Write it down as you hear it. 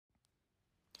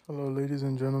Hello, ladies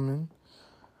and gentlemen.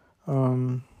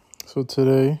 So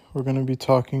today we're going to be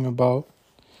talking about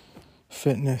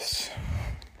fitness.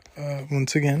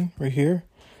 Once again, we're here.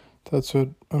 That's what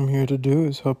I'm here to do,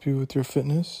 is help you with your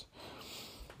fitness.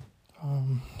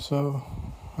 So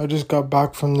I just got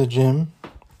back from the gym.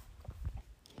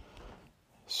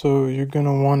 So you're going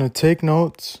to want to take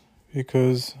notes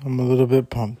because I'm a little bit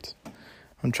pumped.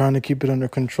 I'm trying to keep it under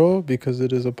control because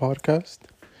it is a podcast.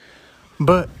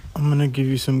 But I'm going to give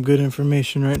you some good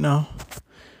information right now.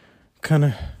 Kind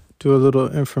of do a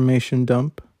little information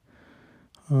dump.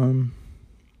 And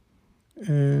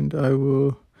I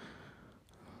will,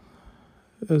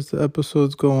 as the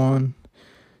episodes go on,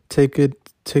 take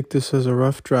this as a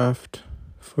rough draft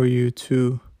for you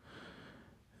to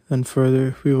then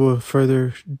we will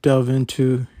further delve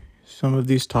into some of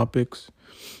these topics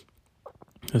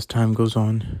as time goes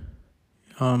on,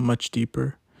 much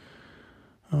deeper.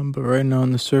 But right now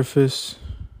on the surface,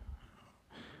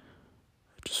 I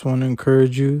just want to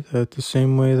encourage you that the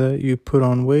same way that you put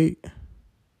on weight,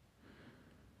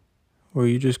 or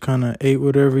you just kind of ate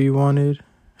whatever you wanted,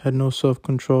 had no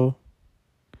self-control,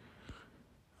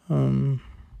 weren't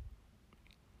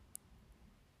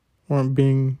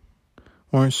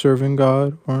serving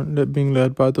God, weren't being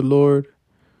led by the Lord,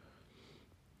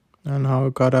 and how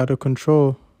it got out of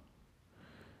control.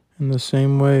 In the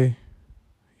same way,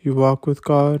 you walk with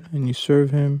God and you serve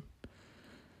Him,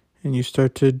 and you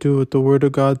start to do what the Word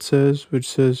of God says, which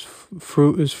says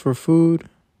fruit is for food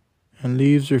and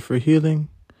leaves are for healing,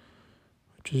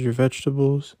 which is your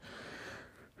vegetables.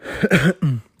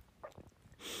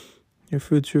 Your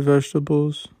fruits, your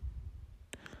vegetables,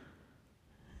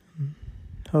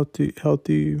 healthy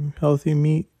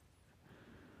meat.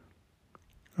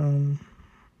 You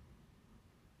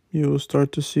will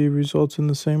start to see results in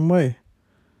the same way,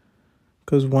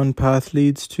 because one path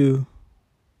leads to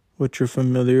what you're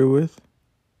familiar with,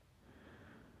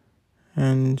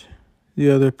 and the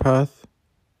other path,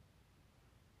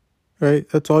 right?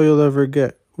 That's all you'll ever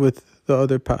get with the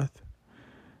other path,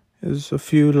 is a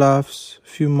few laughs, a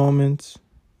few moments,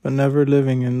 but never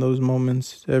living in those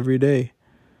moments every day.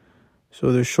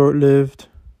 So they're short-lived.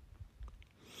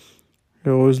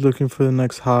 You're always looking for the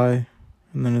next high,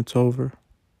 and then it's over.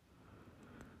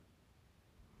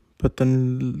 But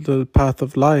then the path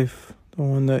of life, the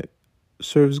one that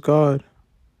serves God,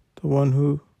 the one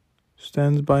who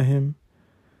stands by Him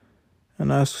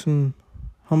and asks Him,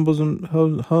 humbles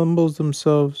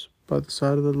themselves by the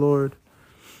side of the Lord,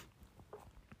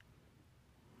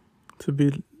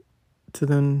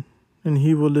 and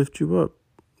He will lift you up,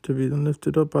 to be then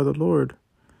lifted up by the Lord.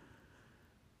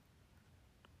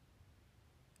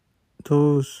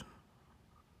 Those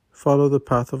follow the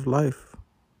path of life,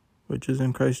 which is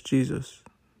in Christ Jesus,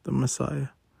 the Messiah.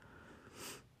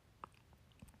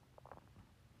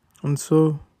 And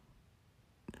so,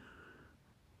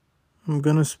 I'm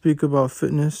going to speak about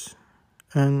fitness,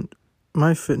 and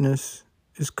my fitness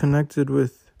is connected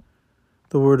with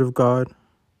the Word of God,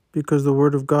 because the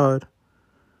Word of God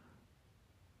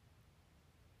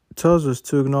tells us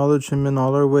to acknowledge Him in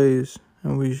all our ways,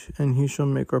 and He shall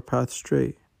make our path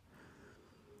straight.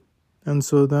 And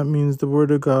so that means the Word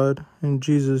of God and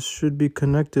Jesus should be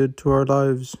connected to our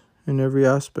lives in every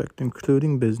aspect,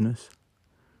 including business.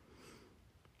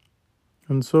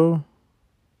 And so,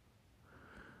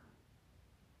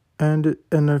 and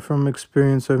from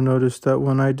experience, I've noticed that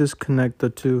when I disconnect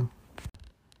the two,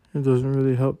 it doesn't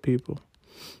really help people.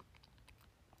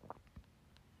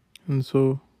 And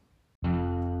so,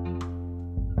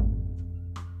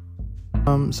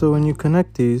 so when you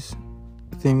connect these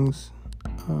things,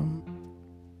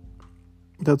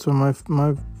 that's when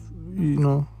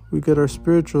we get our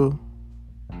spiritual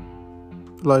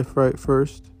life right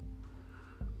first.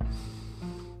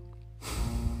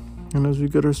 And as we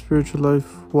get our spiritual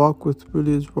life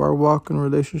our walk in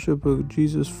relationship with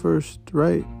Jesus first,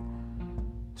 right?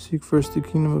 Seek first the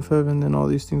kingdom of heaven, then all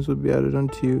these things will be added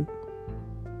unto you.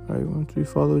 Right? Once we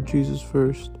follow Jesus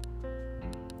first,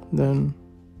 then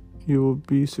you will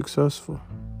be successful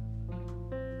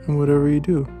in whatever you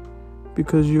do.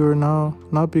 Because you are now,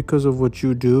 not because of what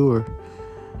you do or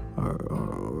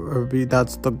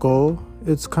that's the goal.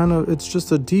 It's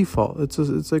just a default. It's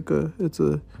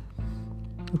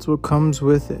what comes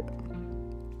with it.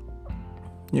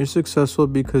 You're successful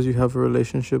because you have a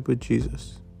relationship with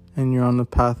Jesus and you're on the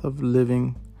path of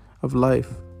life.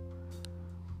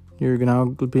 You're now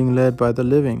being led by the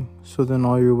living, so then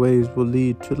all your ways will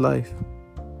lead to life.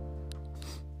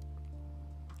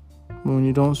 But when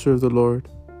you don't serve the Lord,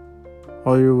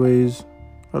 all your ways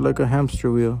are like a hamster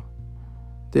wheel.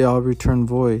 They all return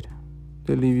void.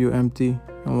 They leave you empty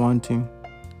and wanting.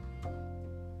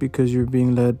 because you're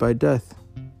being led by death.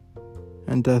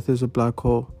 And death is a black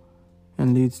hole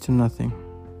and leads to nothing.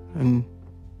 And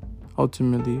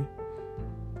ultimately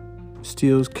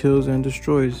steals, kills, and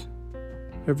destroys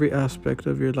every aspect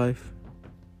of your life.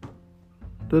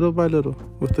 Little by little,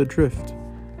 with a drift.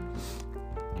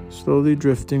 Slowly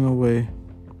drifting away.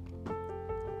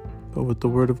 But with the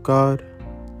Word of God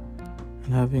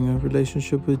and having a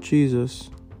relationship with Jesus,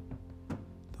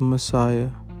 the Messiah,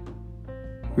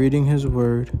 reading His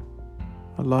Word,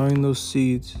 allowing those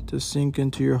seeds to sink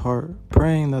into your heart,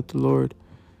 praying that the Lord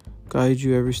guides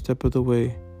you every step of the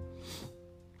way,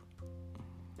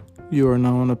 you are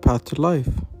now on a path to life.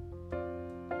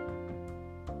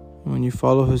 When you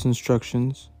follow His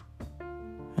instructions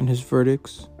and His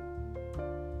verdicts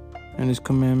and His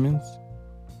commandments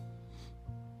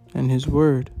and His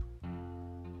Word,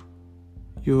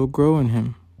 you will grow in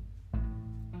Him.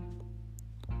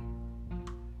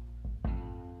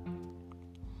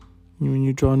 When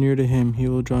you draw near to Him, He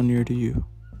will draw near to you.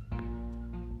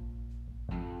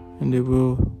 And it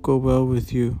will go well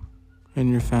with you and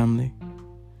your family.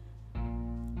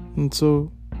 And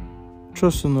so,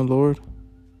 trust in the Lord.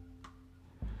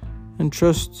 And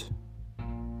trust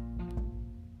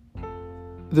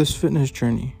this fitness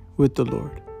journey with the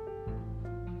Lord.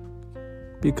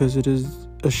 Because it is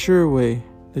a sure way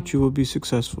that you will be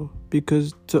successful.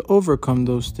 Because to overcome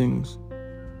those things,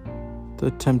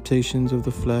 the temptations of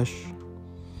the flesh,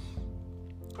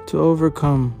 to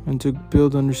overcome and to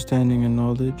build understanding and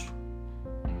knowledge,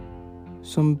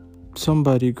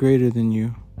 somebody greater than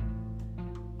you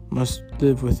must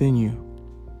live within you.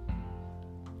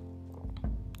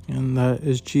 And that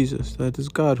is Jesus. That is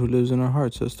God who lives in our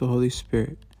hearts. That's the Holy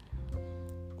Spirit.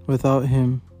 Without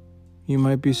Him, you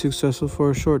might be successful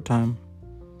for a short time.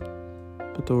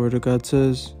 But the Word of God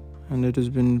says, and it has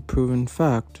been proven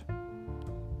fact,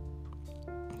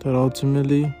 that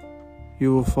ultimately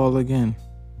you will fall again.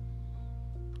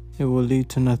 It will lead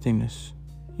to nothingness.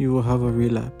 You will have a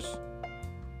relapse.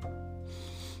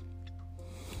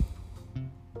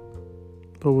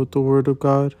 But with the Word of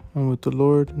God and with the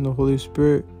Lord and the Holy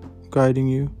Spirit guiding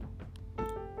you,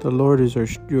 the Lord is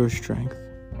your strength.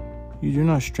 You do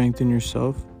not strengthen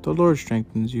yourself. The Lord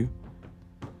strengthens you.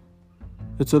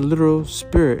 It's a literal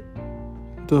spirit.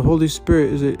 The Holy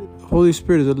Spirit is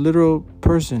a literal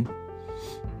person.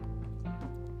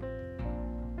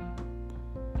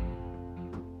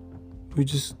 We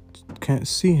just can't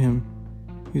see Him.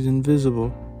 He's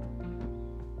invisible.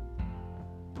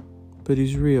 But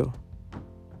He's real.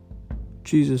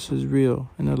 Jesus is real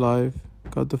and alive.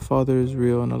 God the Father is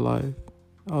real and alive.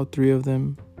 All three of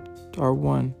them are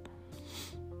one.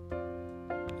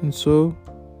 And so,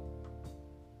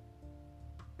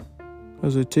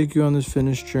 as I take you on this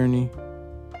finished journey,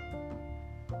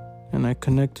 and I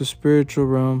connect the spiritual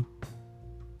realm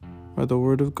by the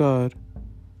Word of God,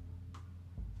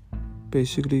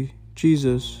 basically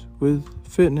Jesus, with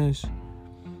fitness,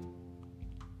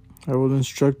 I will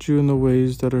instruct you in the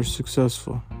ways that are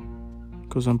successful.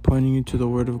 Because I'm pointing you to the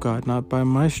Word of God, not by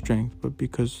my strength, but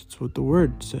because it's what the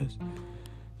Word says.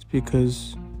 It's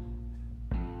because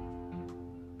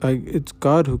it's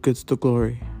God who gets the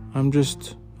glory. I'm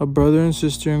just a brother and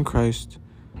sister in Christ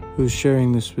who's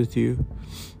sharing this with you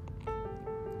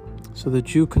so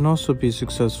that you can also be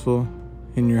successful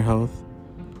in your health.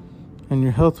 And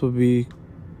your health will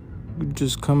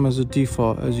just come as a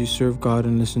default as you serve God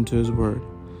and listen to His Word.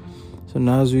 So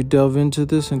now as we delve into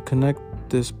this and connect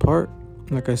this part,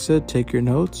 like I said, take your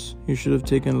notes. You should have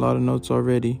taken a lot of notes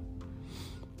already.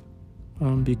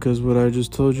 Because what I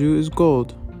just told you is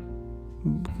gold.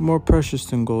 More precious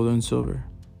than gold and silver.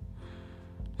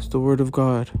 It's the Word of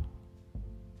God.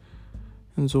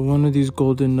 And so one of these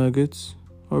golden nuggets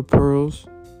or pearls.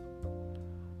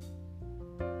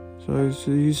 So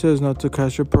He says not to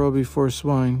cast your pearl before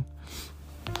swine.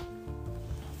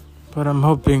 But I'm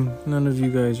hoping none of you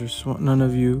guys are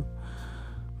swine.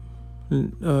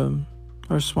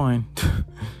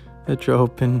 That you're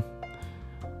open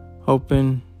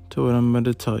to what I'm going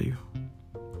to tell you.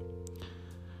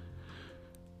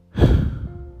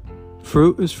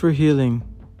 Fruit is for healing.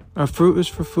 Fruit is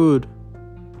for food.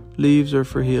 Leaves are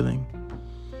for healing.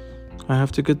 I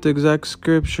have to get the exact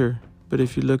scripture, but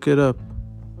if you look it up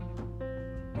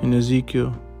in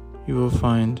Ezekiel, you will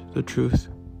find the truth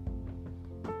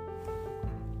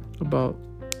about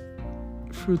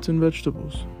fruits and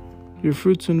vegetables. Your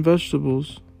fruits and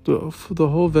vegetables, the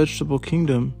whole vegetable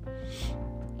kingdom,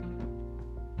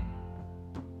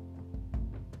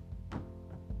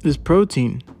 is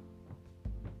protein.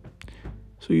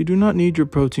 So you do not need your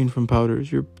protein from powders.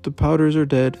 The powders are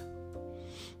dead.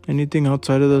 Anything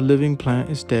outside of the living plant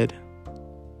is dead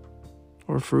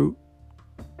or fruit.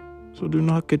 So do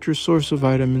not get your source of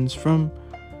vitamins from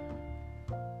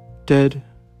dead,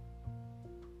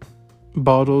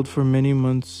 bottled for many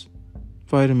months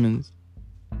vitamins.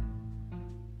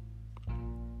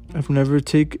 I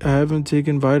haven't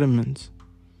taken vitamins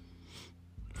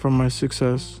from my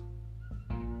success.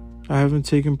 I haven't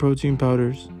taken protein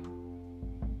powders.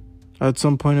 At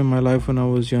some point in my life when I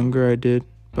was younger, I did,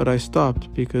 but I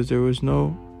stopped because there was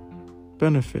no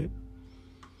benefit.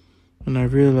 And I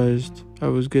realized I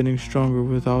was getting stronger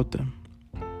without them.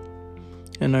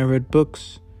 And I read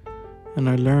books, and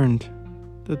I learned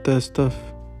that stuff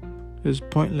is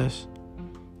pointless.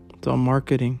 It's all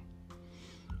marketing.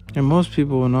 And most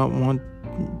people will not won't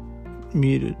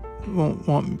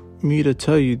want me to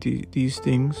tell you these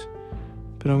things,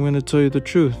 but I'm going to tell you the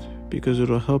truth because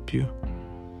it'll help you.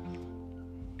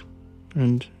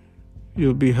 And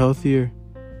you'll be healthier,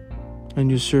 and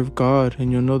you serve God,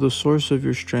 and you'll know the source of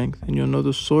your strength, and you'll know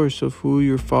the source of who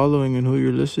you're following and who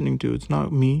you're listening to. It's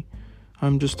not me.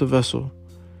 I'm just a vessel,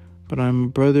 but I'm a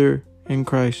brother in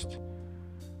Christ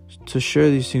to share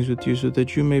these things with you so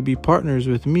that you may be partners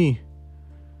with me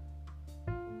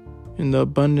in the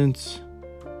abundance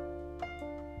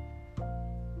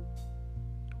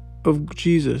of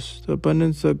Jesus, the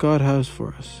abundance that God has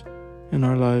for us in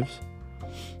our lives.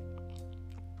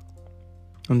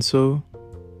 And so,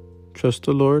 trust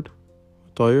the Lord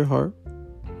with all your heart,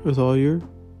 with all your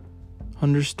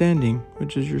understanding,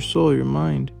 which is your soul, your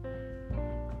mind,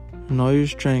 and all your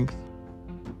strength.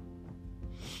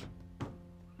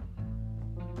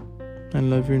 And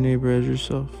love your neighbor as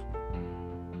yourself.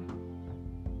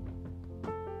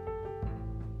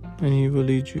 And He will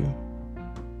lead you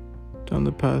down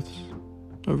the paths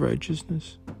of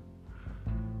righteousness.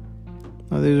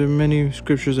 Now, these are many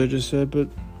scriptures I just said, but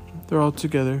they're all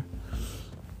together.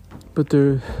 But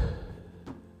I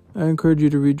encourage you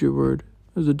to read your word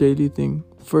as a daily thing,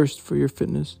 first for your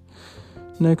fitness.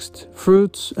 Next,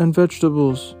 fruits and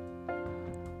vegetables.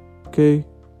 Okay,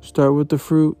 start with the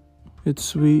fruit. It's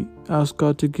sweet. Ask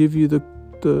God to give you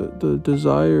the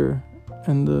desire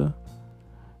and the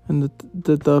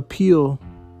appeal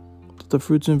that the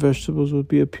fruits and vegetables will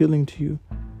be appealing to you.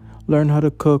 Learn how to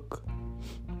cook.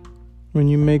 When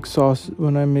you make sauce,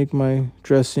 when I make my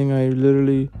dressing, I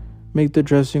literally make the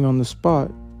dressing on the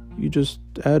spot. You just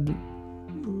add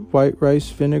white rice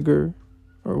vinegar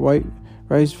or white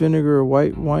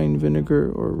wine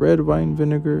vinegar or red wine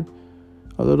vinegar,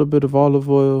 a little bit of olive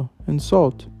oil and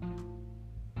salt,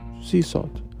 sea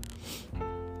salt,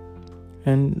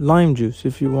 and lime juice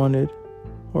if you wanted,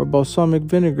 or balsamic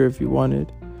vinegar if you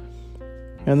wanted,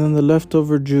 and then the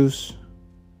leftover juice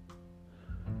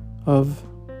of,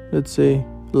 let's say,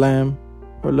 lamb,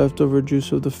 or leftover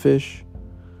juice of the fish,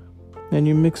 and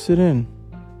you mix it in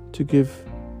to give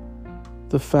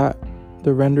the fat,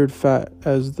 the rendered fat,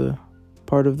 as the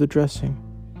part of the dressing.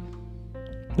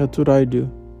 That's what I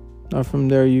do. Now from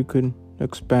there you could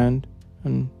expand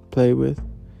and play with,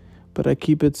 but I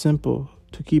keep it simple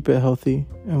to keep it healthy,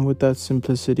 and with that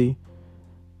simplicity,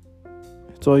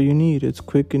 it's all you need. It's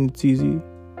quick and it's easy.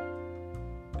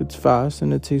 It's fast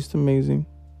and it tastes amazing.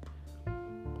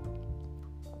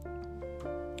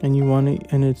 And you want it,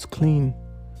 and it's clean.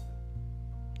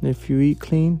 And if you eat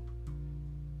clean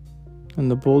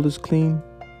and the bowl is clean,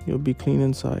 you'll be clean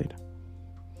inside.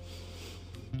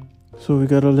 So we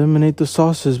gotta eliminate the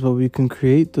sauces, but we can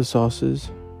create the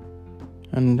sauces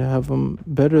and have them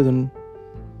better than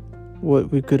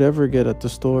what we could ever get at the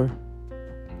store,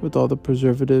 with all the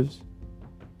preservatives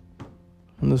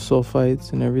and the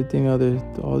sulfites and everything all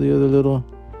the other little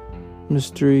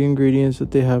mystery ingredients that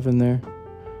they have in there.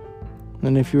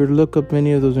 And if you were to look up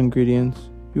many of those ingredients,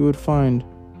 you would find,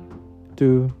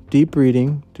 through deep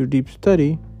reading, through deep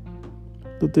study,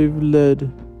 that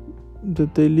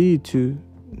they lead to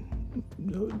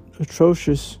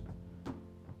atrocious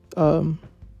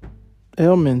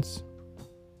ailments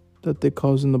that they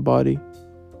cause in the body.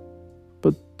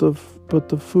 But the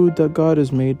food that God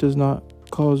has made does not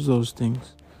cause those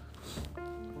things.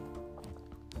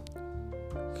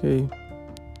 Okay.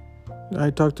 I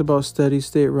talked about steady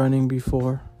state running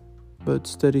before, but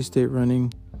steady state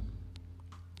running,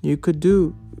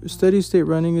 steady state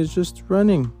running is just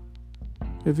running.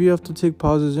 If you have to take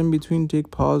pauses in between,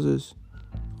 take pauses.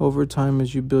 Over time,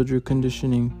 as you build your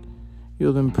conditioning,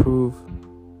 you'll improve.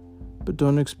 But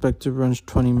don't expect to run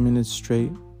 20 minutes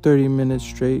straight, 30 minutes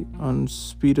straight on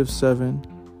speed of 7.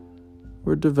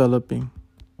 We're developing.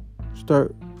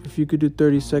 Start, if you could do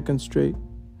 30 seconds straight.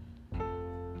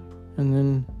 And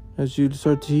then as you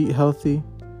start to eat healthy,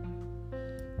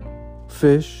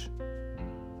 fish,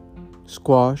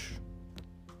 squash,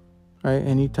 right?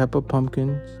 Any type of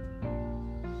pumpkins,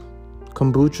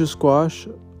 Kombucha squash,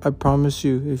 I promise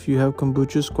you, if you have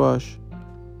kombucha squash,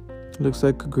 it looks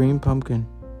like a green pumpkin.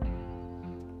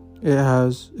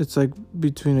 It's like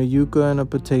between a yucca and a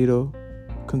potato.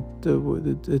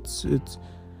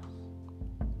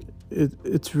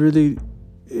 It's really,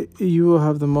 you will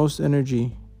have the most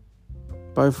energy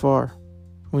by far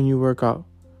when you work out.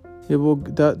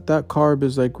 That carb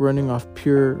is like running off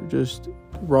pure, just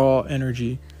raw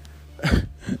energy.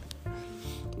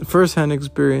 First-hand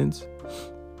experience.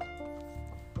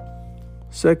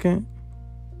 Second,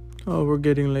 we're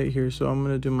getting late here, so I'm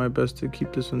gonna do my best to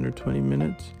keep this under 20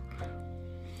 minutes.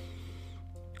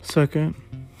 Second,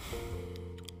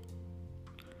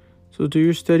 so do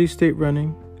your steady state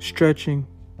running, stretching.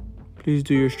 Please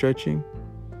do your stretching.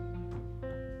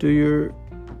 Do your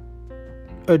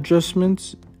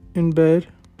adjustments in bed,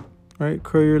 right?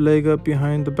 Curl your leg up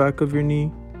behind the back of your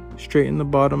knee, straighten the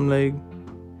bottom leg,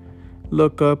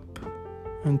 look up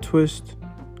and twist.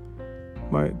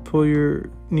 Might pull your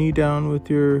knee down with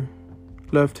your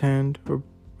left hand or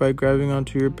by grabbing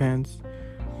onto your pants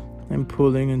and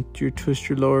pulling, and you twist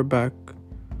your lower back.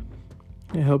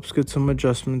 It helps get some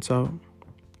adjustments out.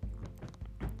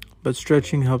 But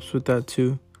stretching helps with that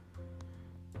too.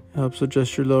 It helps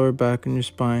adjust your lower back and your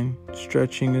spine.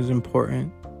 Stretching is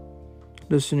important.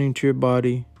 Listening to your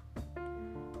body,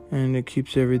 and it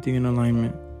keeps everything in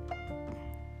alignment.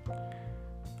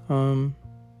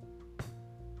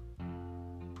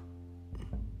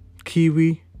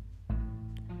 Kiwi,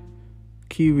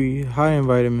 high in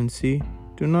vitamin C.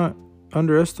 Do not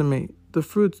underestimate the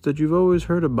fruits that you've always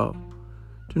heard about.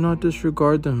 Do not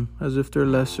disregard them as if they're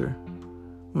lesser,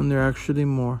 when they're actually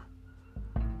more.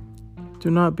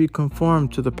 Do not be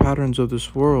conformed to the patterns of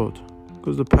this world,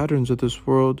 because the patterns of this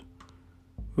world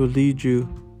will lead you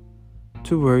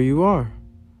to where you are.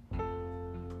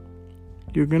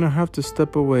 You're going to have to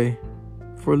step away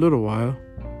for a little while,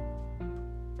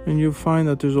 and you'll find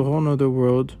that there's a whole nother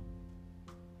world.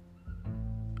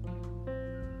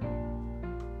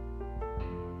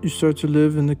 You start to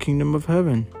live in the kingdom of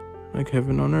heaven, like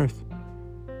heaven on earth.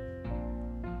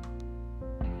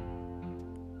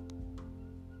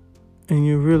 And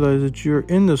you realize that you're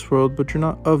in this world, but you're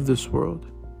not of this world.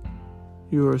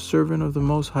 You are a servant of the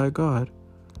Most High God.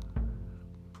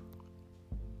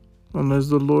 And as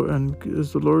the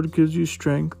Lord gives you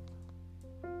strength,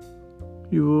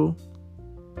 you will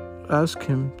ask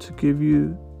Him to give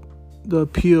you the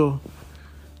appeal,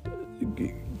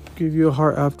 give you a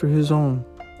heart after His own.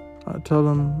 Tell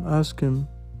Him, ask Him,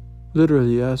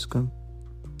 literally ask Him.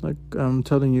 Like I'm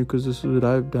telling you, because this is what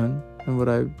I've done and what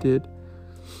I did.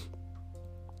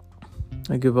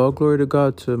 I give all glory to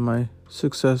God to my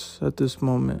success at this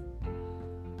moment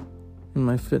in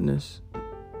my fitness.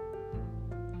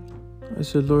 I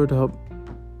said, Lord, help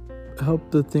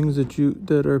the things that should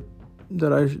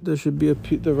be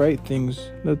the right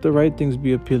things. Let the right things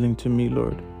be appealing to me,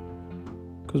 Lord,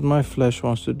 because my flesh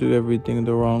wants to do everything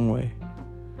the wrong way.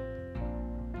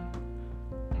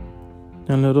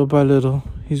 And little by little,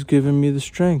 He's given me the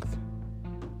strength.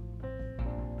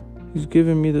 He's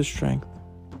given me the strength.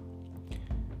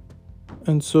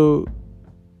 And so,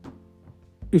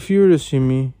 if you were to see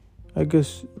me, I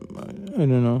guess, I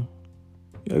don't know,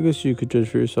 I guess you could judge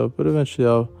for yourself, but eventually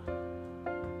I'll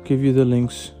give you the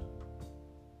links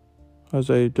as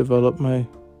I develop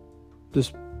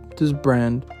this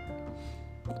brand.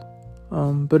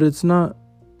 But it's not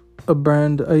a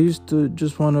brand. I used to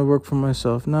just want to work for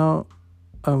myself. Now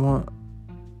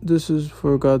this is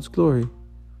for God's glory.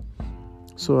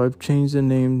 So I've changed the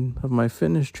name of my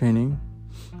fitness training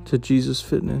to Jesus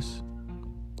Fitness.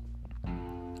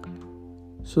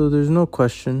 So there's no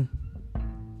question.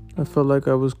 I felt like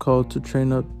I was called to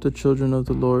train up the children of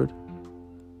the Lord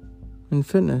in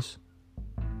fitness.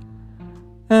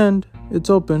 And it's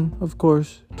open, of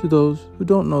course, to those who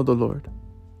don't know the Lord.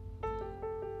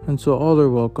 And so all are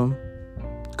welcome.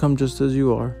 Come just as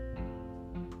you are.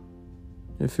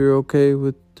 If you're okay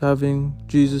with having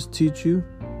Jesus teach you,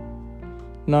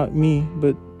 not me,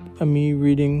 but me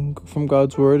reading from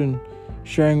God's Word and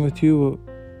sharing with you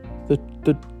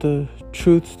the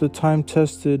truths, the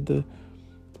time-tested,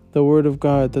 the Word of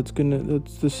God that's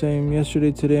the same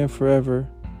yesterday, today, and forever.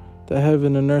 That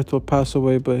heaven and earth will pass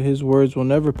away, but His words will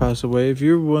never pass away. If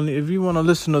you want to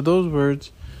listen to those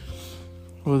words,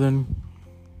 well then,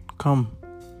 come.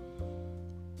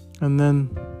 And then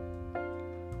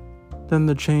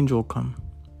the change will come.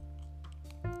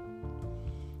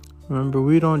 Remember,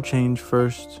 we don't change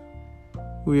first.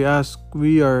 We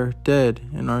are dead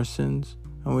in our sins,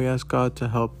 and we ask God to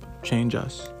help change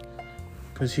us,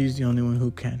 because He's the only one who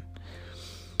can.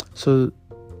 So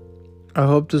I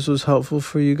hope this was helpful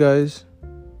for you guys.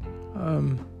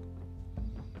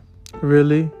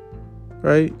 Really,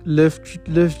 right? Lift,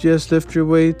 lift your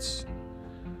weights,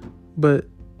 but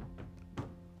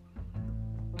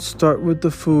start with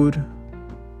the food.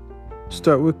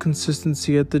 Start with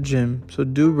consistency at the gym. So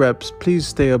do reps. Please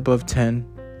stay above 10.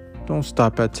 Don't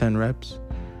stop at 10 reps.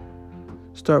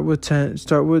 Start with 10.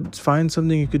 Find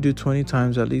something you could do 20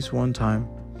 times, at least one time.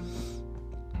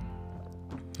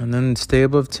 And then stay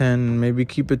above 10. Maybe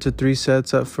keep it to 3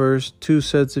 sets at first. 2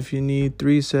 sets if you need.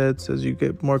 3 sets as you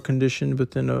get more conditioned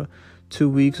within 2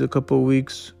 weeks, a couple of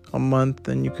weeks, a month.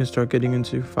 Then you can start getting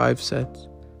into 5 sets.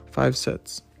 5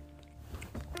 sets.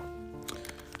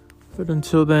 But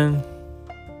until then,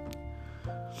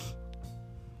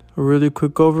 a really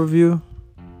quick overview.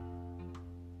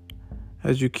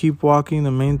 As you keep walking,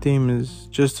 the main theme is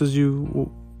just as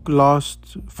you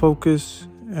lost focus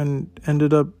and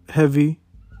ended up heavy,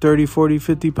 30, 40,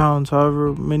 50 pounds,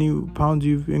 however many pounds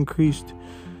you've increased,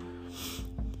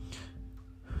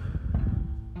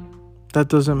 that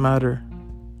doesn't matter.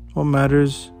 What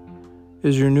matters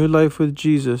is your new life with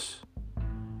Jesus.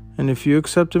 And if you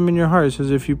accept him in your heart, it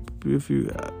says if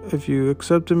you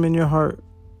accept him in your heart,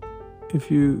 if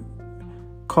you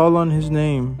call on his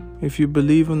name, if you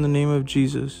believe in the name of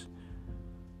Jesus,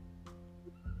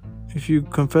 if you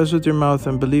confess with your mouth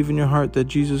and believe in your heart that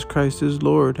Jesus Christ is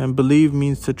Lord, and believe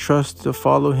means to trust, to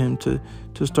follow him, to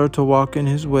start to walk in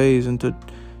his ways, and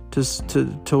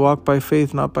to walk by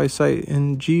faith, not by sight,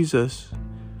 in Jesus,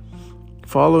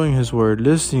 following his word,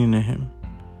 listening to him,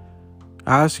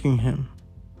 asking him,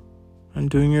 and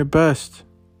doing your best,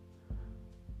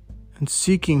 and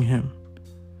seeking him.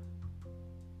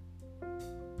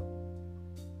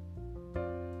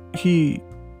 He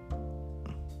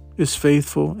is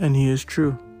faithful and he is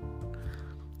true.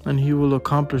 And he will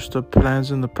accomplish the plans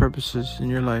and the purposes in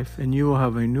your life. And you will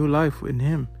have a new life in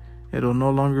him. It'll no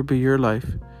longer be your life,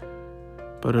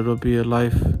 but it'll be a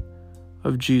life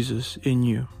of Jesus in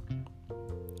you.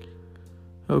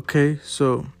 Okay,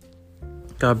 so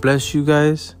God bless you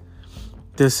guys.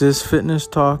 This is Fitness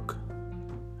Talk.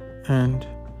 And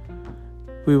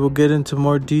we will get into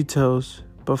more details.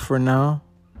 But for now,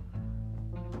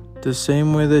 the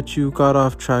same way that you got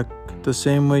off track, the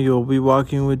same way you'll be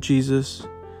walking with Jesus,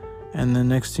 and the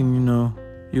next thing you know,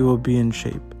 you will be in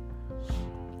shape.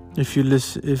 If you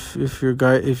listen,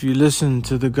 if you listen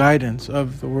to the guidance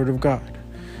of the Word of God,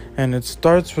 and it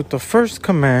starts with the first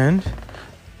command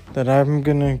that I'm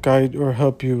gonna guide or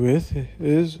help you with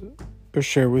or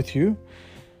share with you,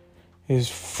 is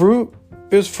fruit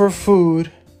is for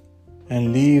food,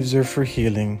 and leaves are for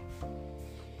healing.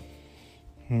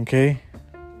 Okay.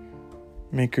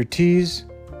 Make your teas.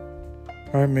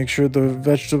 All right, make sure the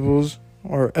vegetables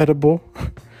are edible.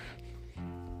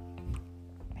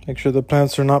 Make sure the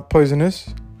plants are not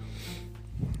poisonous.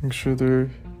 Make sure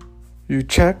you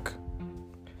check.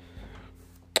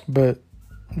 But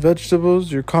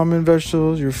vegetables, your common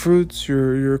vegetables, your fruits,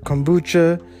 your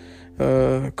kombucha,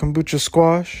 kombucha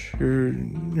squash,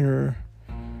 your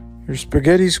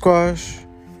spaghetti squash,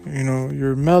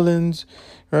 your melons.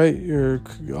 Right,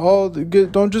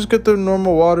 don't just get the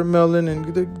normal watermelon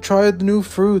and try the new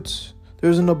fruits.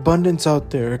 There's an abundance out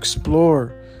there.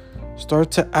 Explore.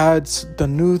 Start to add the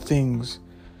new things,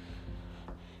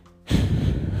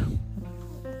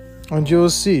 and you'll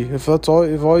see if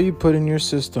all you put in your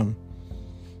system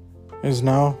is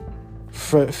now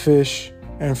fish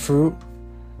and fruit.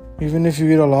 Even if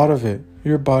you eat a lot of it,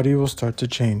 your body will start to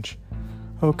change.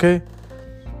 Okay,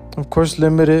 of course,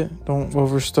 limit it. Don't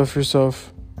overstuff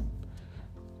yourself.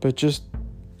 But just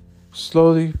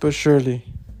slowly but surely,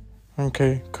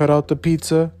 okay? Cut out the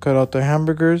pizza, cut out the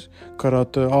hamburgers, cut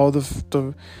out all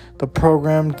the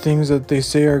programmed things that they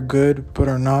say are good but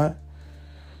are not,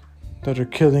 that are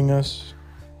killing us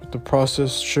with the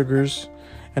processed sugars,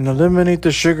 and eliminate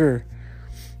the sugar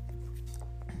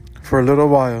for a little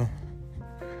while.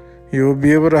 You will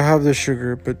be able to have the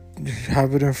sugar, but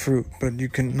have it in fruit, but you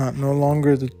can no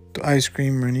longer the ice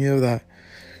cream or any of that.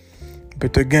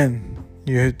 But again,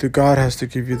 God has to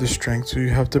give you the strength, so you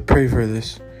have to pray for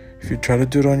this. If you try to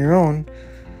do it on your own,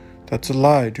 that's a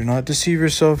lie. Do not deceive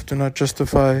yourself. Do not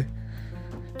justify.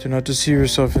 Do not deceive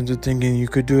yourself into thinking you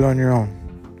could do it on your own.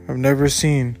 I've never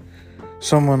seen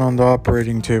someone on the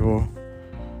operating table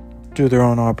do their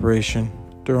own operation,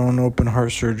 their own open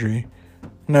heart surgery.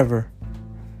 Never.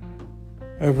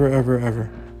 Ever, ever, ever.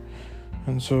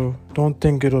 And so don't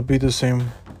think it'll be the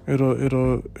same.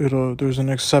 There's an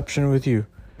exception with you.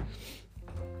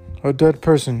 A dead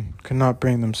person cannot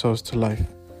bring themselves to life.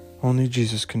 Only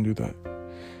Jesus can do that.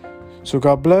 So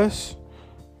God bless.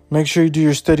 Make sure you do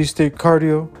your steady state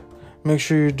cardio. Make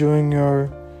sure you're doing your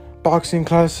boxing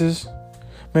classes.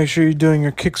 Make sure you're doing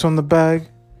your kicks on the bag.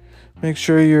 Make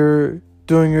sure you're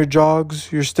doing your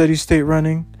jogs, your steady state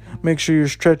running. Make sure you're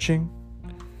stretching.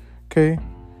 Okay?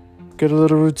 Get a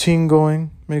little routine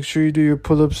going. Make sure you do your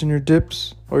pull-ups and your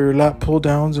dips, or your lat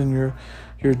pull-downs and your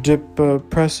dip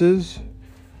presses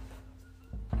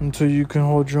until you can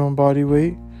hold your own body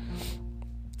weight.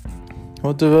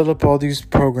 We'll develop all these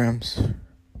programs,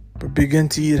 but begin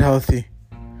to eat healthy.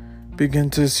 Begin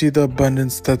to see the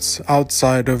abundance that's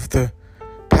outside of the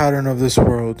pattern of this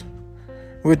world,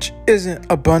 which isn't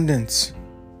abundance.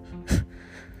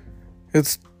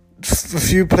 It's a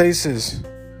few places.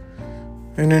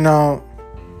 In-N-Out,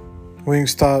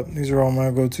 Wingstop, these are all my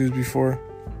go-tos before.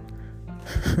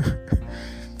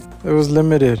 It was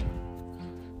limited.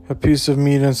 A piece of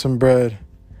meat and some bread.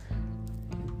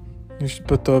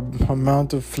 But the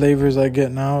amount of flavors I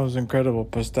get now is incredible.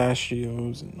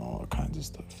 Pistachios and all kinds of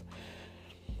stuff.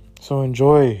 So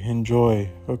enjoy.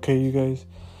 Okay, you guys?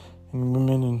 And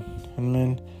women and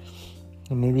men.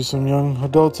 And maybe some young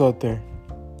adults out there.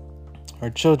 Or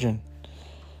children.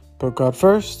 But God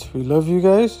first. We love you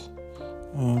guys.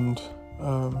 And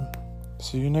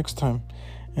see you next time.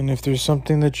 And if there's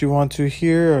something that you want to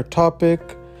hear, a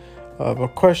topic, a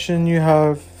question you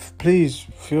have, please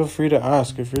feel free to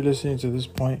ask. If you're listening to this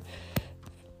point,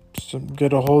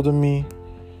 get a hold of me.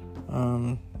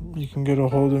 You can get a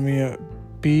hold of me at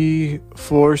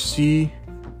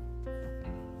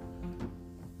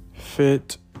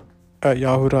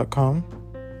b4cfit@yahoo.com.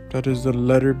 That is the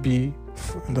letter B,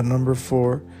 the number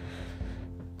 4,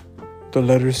 the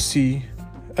letter C,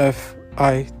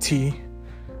 FIT,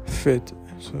 fit.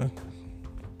 So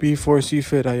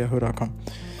b4cfit@yahoo.com.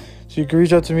 So you can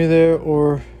reach out to me there,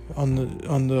 or on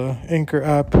the Anchor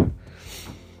app,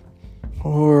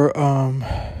 or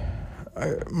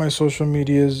my social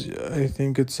medias. I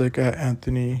think it's like at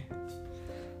Anthony.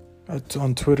 It's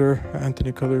on Twitter,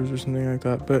 Anthony Colors or something like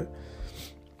that. But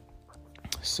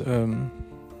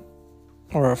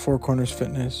or at Four Corners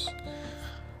Fitness.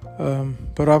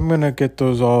 But I'm gonna get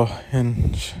those all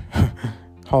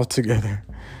all together.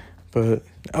 But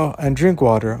and drink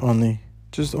water only.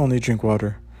 Just only drink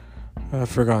water. I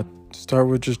forgot. Start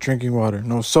with just drinking water.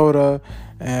 No soda.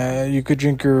 You could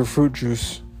drink your fruit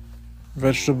juice,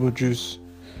 vegetable juice.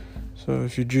 So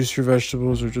if you juice your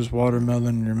vegetables, or just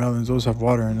watermelon, your melons, those have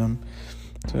water in them.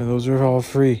 So those are all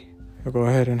free. Go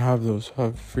ahead and have those.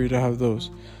 Free to have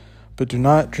those. But do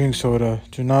not drink soda.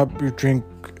 Do not drink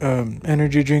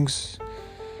energy drinks,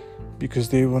 because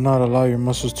they will not allow your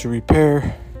muscles to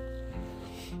repair.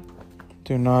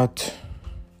 Do not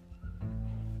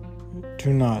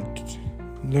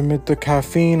limit the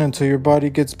caffeine until your body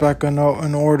gets back in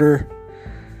order.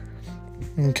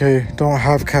 Okay, don't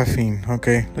have caffeine.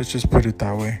 Okay, let's just put it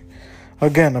that way.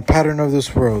 Again, a pattern of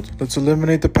this world. Let's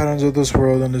eliminate the patterns of this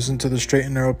world and listen to the straight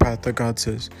and narrow path that God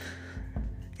says.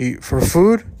 Eat for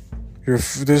food.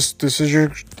 This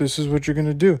is what you're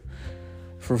gonna do.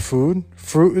 For food,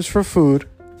 fruit is for food,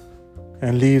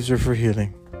 and leaves are for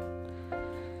healing.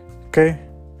 Okay?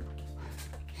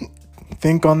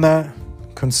 Think on that.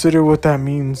 Consider what that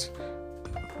means,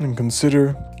 and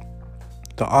consider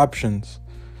the options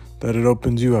that it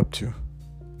opens you up to.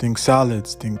 Think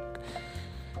salads. Think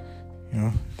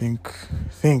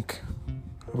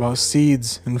about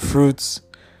seeds and fruits,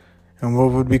 and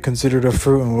what would be considered a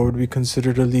fruit and what would be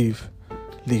considered a leaf.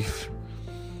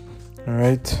 All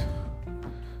right.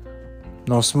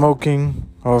 No smoking,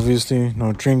 obviously.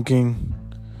 No drinking.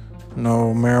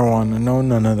 No marijuana. No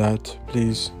none of that,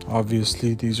 please.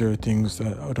 Obviously, these are things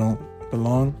that don't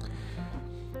belong.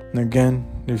 And again,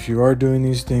 if you are doing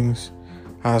these things,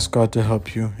 ask God to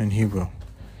help you, and He will.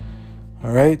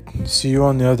 All right. See you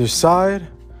on the other side.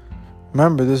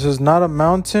 Remember, this is not a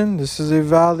mountain. This is a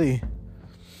valley.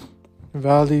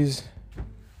 Valleys,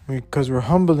 because we're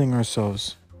humbling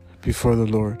ourselves before the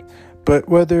Lord. But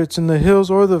whether it's in the hills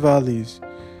or the valleys,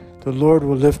 the Lord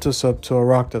will lift us up to a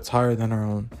rock that's higher than our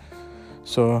own.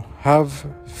 So have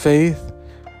faith.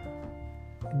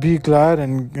 Be glad,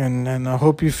 and I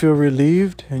hope you feel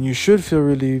relieved. And you should feel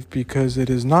relieved, because it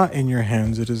is not in your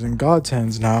hands. It is in God's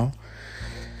hands now.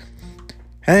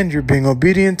 And you're being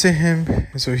obedient to Him,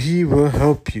 and so He will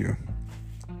help you.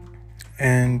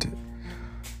 And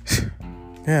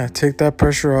yeah, take that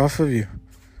pressure off of you.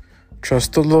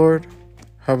 Trust the Lord.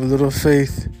 Have a little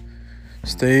faith.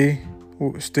 Stay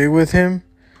with Him.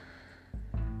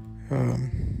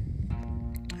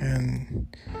 And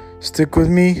stick with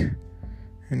me.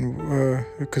 And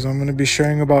because I'm going to be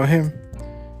sharing about Him.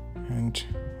 And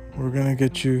we're going to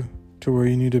get you to where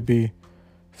you need to be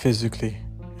physically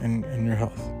and in your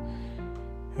health.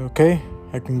 Okay?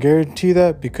 I can guarantee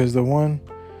that, because the one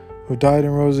who died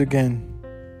and rose again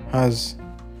has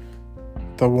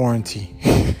the warranty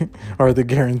or the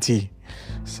guarantee.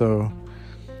 So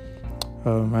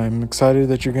I'm excited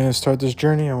that you're going to start this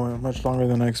journey. I went much longer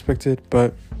than I expected,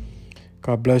 but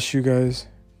God bless you guys,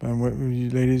 and you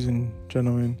ladies and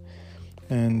gentlemen.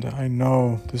 And I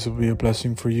know this will be a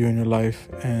blessing for you in your life,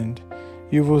 and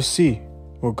you will see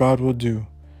what God will do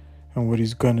and what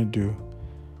He's going to do,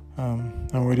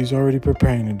 and what He's already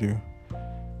preparing to do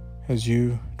as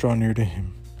you draw near to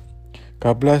Him.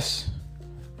 God bless,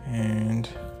 and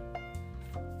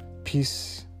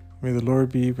peace. May the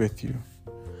Lord be with you.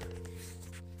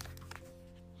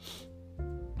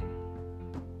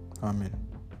 Amen.